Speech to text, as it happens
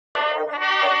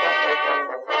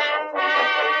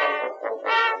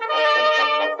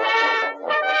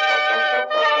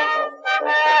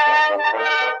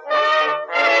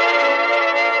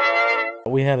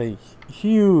we had a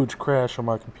huge crash on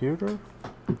my computer.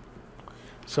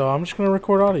 So I'm just going to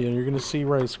record audio and you're going to see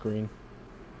Ray's screen.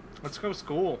 Let's go to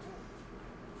school.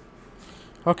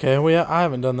 Okay, well, I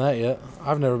haven't done that yet.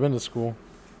 I've never been to school.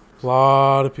 A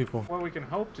lot of people. What we can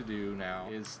hope to do now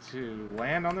is to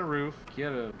land on the roof,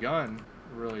 get a gun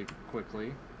really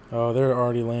quickly. Oh, they're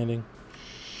already landing.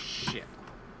 Shit.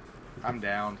 I'm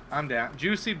down. I'm down.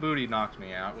 Juicy Booty knocked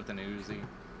me out with an Uzi.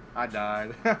 I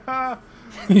died.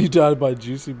 You died by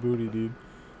Juicy Booty, dude.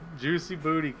 Juicy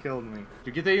Booty killed me.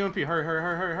 Dude, get that UMP. Hurry, hurry,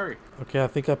 hurry, hurry, hurry. Okay, I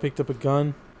think I picked up a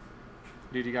gun.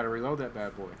 Dude, you gotta reload that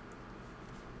bad boy.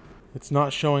 It's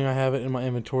not showing I have it in my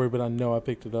inventory, but I know I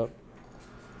picked it up.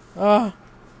 Ah!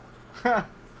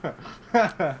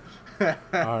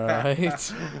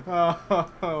 Alright.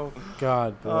 Oh.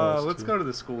 God bless. Let's go to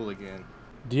the school again.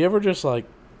 Do you ever just, like,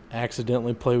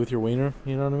 accidentally play with your wiener?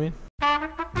 You know what I mean?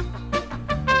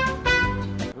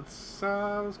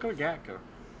 Let's go to Gatka.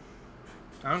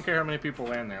 I don't care how many people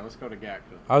land there. Let's go to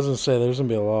Gatka. I was gonna say, there's gonna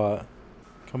be a lot.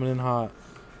 Coming in hot.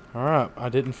 Alright, I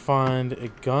didn't find a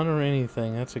gun or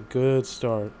anything. That's a good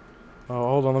start. Oh,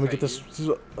 hold on, let me get this.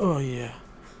 Oh, yeah.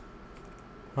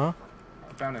 Huh?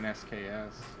 I found an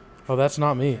SKS. Oh, that's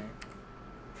not me. Okay.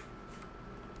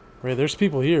 Ray, there's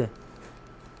people here.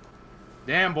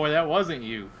 Damn, boy, that wasn't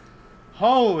you.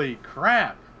 Holy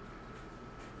crap.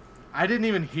 I didn't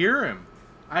even hear him.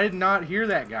 I did not hear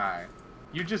that guy.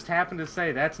 You just happened to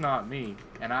say, that's not me.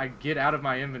 And I get out of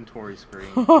my inventory screen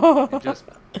and just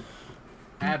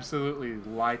absolutely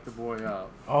light the boy up.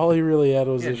 All he really had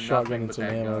was his shotgun and some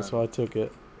ammo, so I took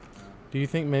it. Do you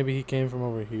think maybe he came from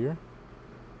over here?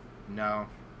 No.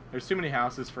 There's too many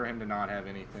houses for him to not have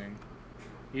anything.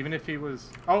 Even if he was...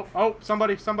 Oh,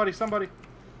 somebody.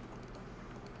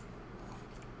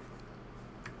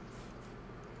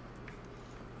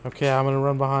 Okay, I'm gonna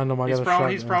run behind him. I got a shotgun.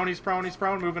 He's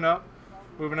prone.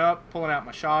 Moving up, pulling out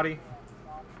my shotty.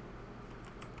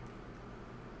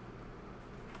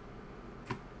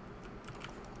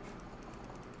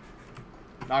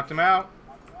 Knocked him out.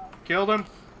 Killed him.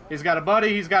 He's got a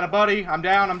buddy. I'm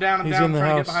down. I'm trying to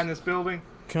get behind this building.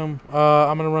 Come.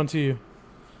 I'm gonna run to you.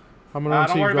 I'm gonna run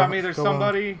to you. Don't worry about me. There's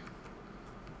somebody.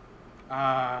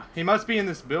 He must be in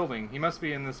this building.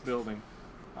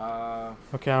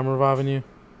 Okay, I'm reviving you.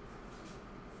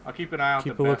 I'll keep an eye out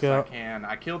the best I can.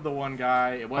 I killed the one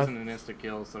guy. It wasn't an insta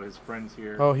kill, so his friend's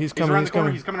here. Oh, he's coming.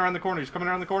 He's coming around the corner.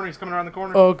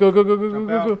 Oh,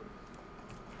 go.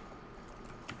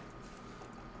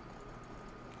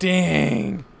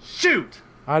 Dang. Shoot!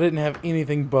 I didn't have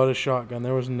anything but a shotgun.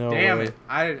 There was no way. Damn it.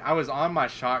 I was on my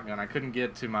shotgun. I couldn't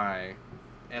get to my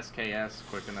SKS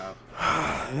quick enough.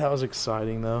 That was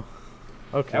exciting, though.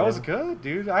 Okay. That was good,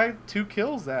 dude. I had 2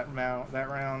 kills that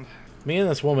round. Me and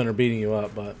this woman are beating you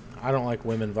up, but I don't like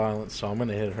women violence, so I'm going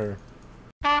to hit her.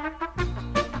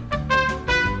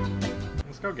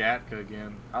 Let's go Gatka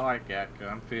again. I like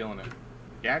Gatka. I'm feeling it.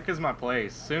 Gatka's my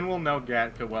place. Soon we'll know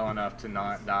Gatka well enough to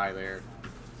not die there.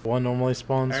 One normally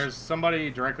spawns. There's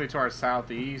somebody directly to our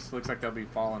southeast. Looks like they'll be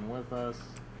falling with us.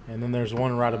 And then there's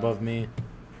one right above me.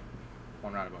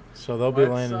 One right above. So they'll be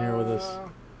landing here with us.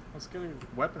 Let's get a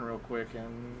weapon real quick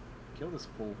and kill this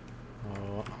fool.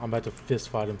 Oh, I'm about to fist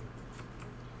fight him.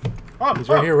 Oh, he's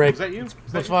right here, Ray. Is that you?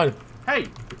 Let's fight him. Hey,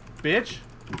 bitch.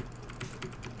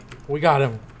 We got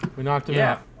him. We knocked him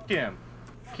out. Kim.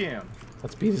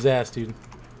 Let's beat his ass, dude.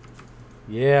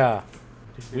 Yeah.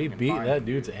 Dude, we beat that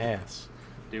dude's ass.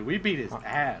 Dude, we beat his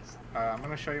ass. I'm going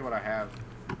to show you what I have.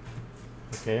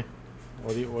 Okay.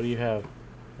 What do you have?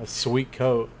 A sweet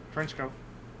coat. Trench coat.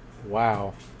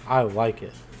 Wow. I like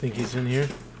it. Think he's in here?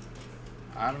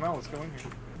 I don't know. Let's go in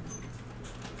here.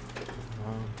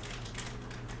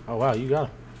 Oh, wow. You got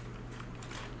him.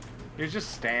 He's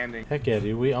just standing. Heck yeah,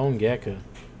 dude. We own Gatka.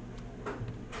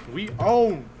 We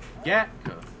own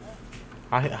Gatka.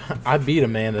 I beat a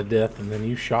man to death, and then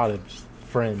you shot his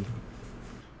friend.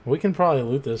 We can probably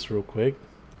loot this real quick.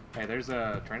 Hey, there's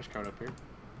a trench coat up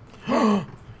here.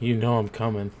 You know I'm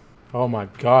coming. Oh my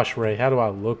gosh, Ray. How do I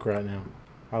look right now?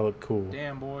 I look cool.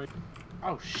 Damn, boy.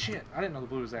 Oh, shit. I didn't know the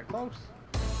blue was that close.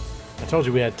 I told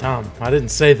you we had time. I didn't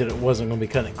say that it wasn't going to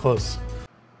be cutting it close.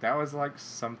 That was like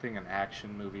something an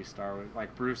action movie star would...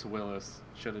 Like Bruce Willis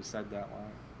should have said that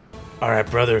line. Alright,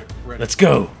 brother. Let's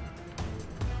go.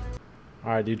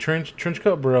 Alright, dude. Trench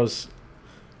coat bros.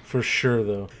 For sure,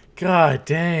 though. God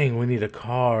dang. We need a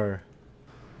car.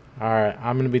 Alright.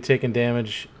 I'm going to be taking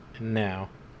damage now.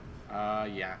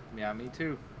 Yeah. Yeah, me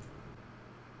too.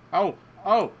 Oh,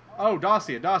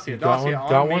 Dacia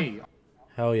got on one? me.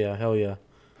 Hell yeah.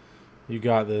 You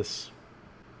got this.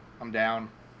 I'm down.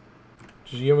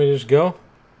 You want me to just go?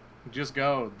 Just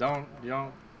go. Don't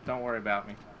Don't worry about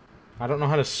me. I don't know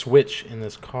how to switch in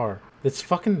this car. It's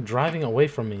fucking driving away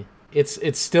from me. It's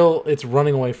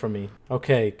running away from me.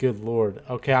 Okay, good lord.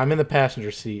 Okay, I'm in the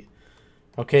passenger seat.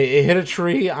 Okay, it hit a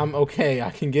tree. I'm okay. I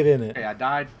can get in it. Okay, I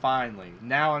died finally.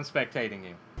 Now I'm spectating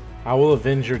you. I will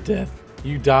avenge your death.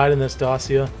 You died in this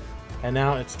Dacia, and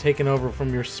now it's taken over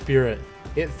from your spirit.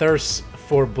 It thirsts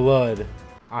for blood.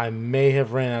 I may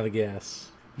have ran out of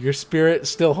gas. Your spirit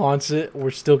still haunts it.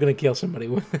 We're still gonna kill somebody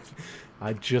with it.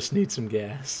 I just need some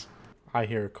gas. I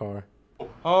hear a car.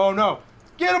 Oh no!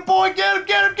 Get him, boy! Get him!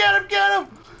 Get him! Get him! Get him!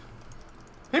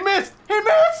 He missed! He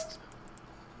missed!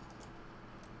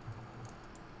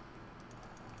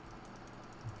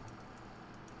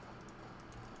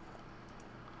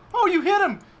 Oh, you hit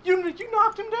him! You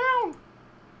knocked him down!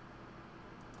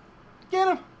 Get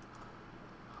him!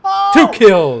 Oh! 2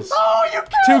 kills! Oh, you killed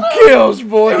Two him! kills,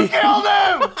 boy! You killed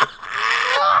him!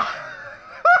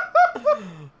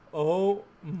 Oh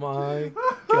my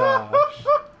gosh.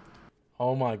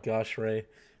 Oh my gosh, Ray.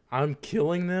 I'm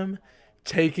killing them,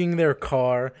 taking their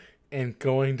car, and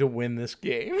going to win this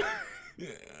game.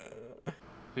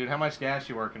 Dude, how much gas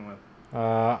you working with?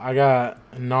 I got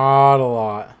not a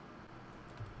lot.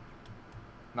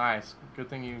 Nice. Good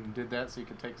thing you did that so you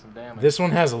could take some damage. This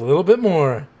one has a little bit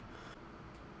more.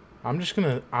 I'm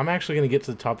actually gonna get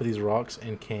to the top of these rocks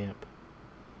and camp.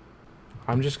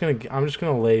 I'm just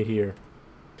gonna lay here.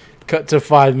 Cut to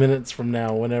 5 minutes from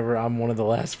now, whenever I'm one of the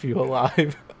last few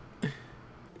alive.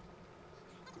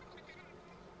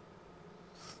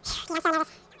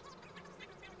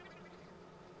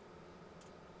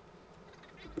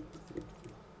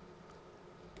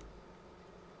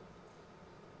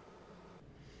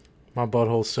 My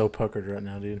butthole's so puckered right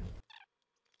now, dude.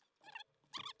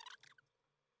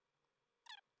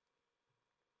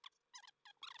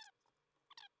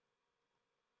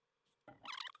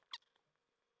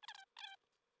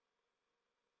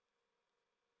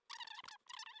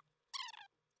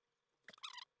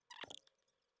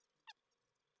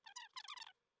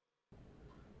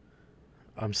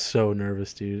 I'm so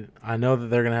nervous, dude. I know that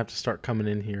they're going to have to start coming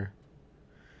in here.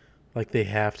 Like they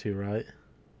have to, right?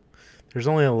 There's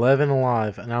only 11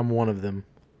 alive, and I'm one of them.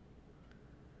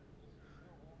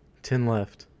 10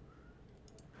 left.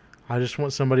 I just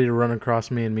want somebody to run across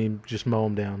me and me just mow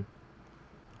them down.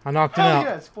 I knocked him out.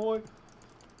 Yes, boy.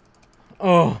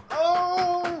 Oh.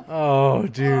 Oh. Oh,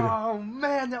 dude. Oh,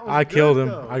 man, that was I killed him.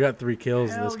 though. I got 3 kills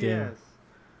Hell this game. yes.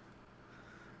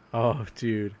 Oh,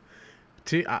 dude.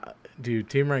 Dude,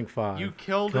 team rank 5. You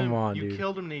killed Come him. on, You dude.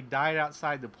 killed him and he died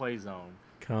outside the play zone.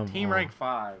 Come Team on. rank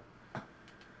 5.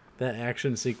 That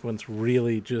action sequence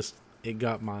really just, it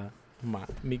got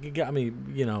me,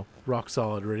 you know, rock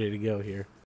solid, ready to go here.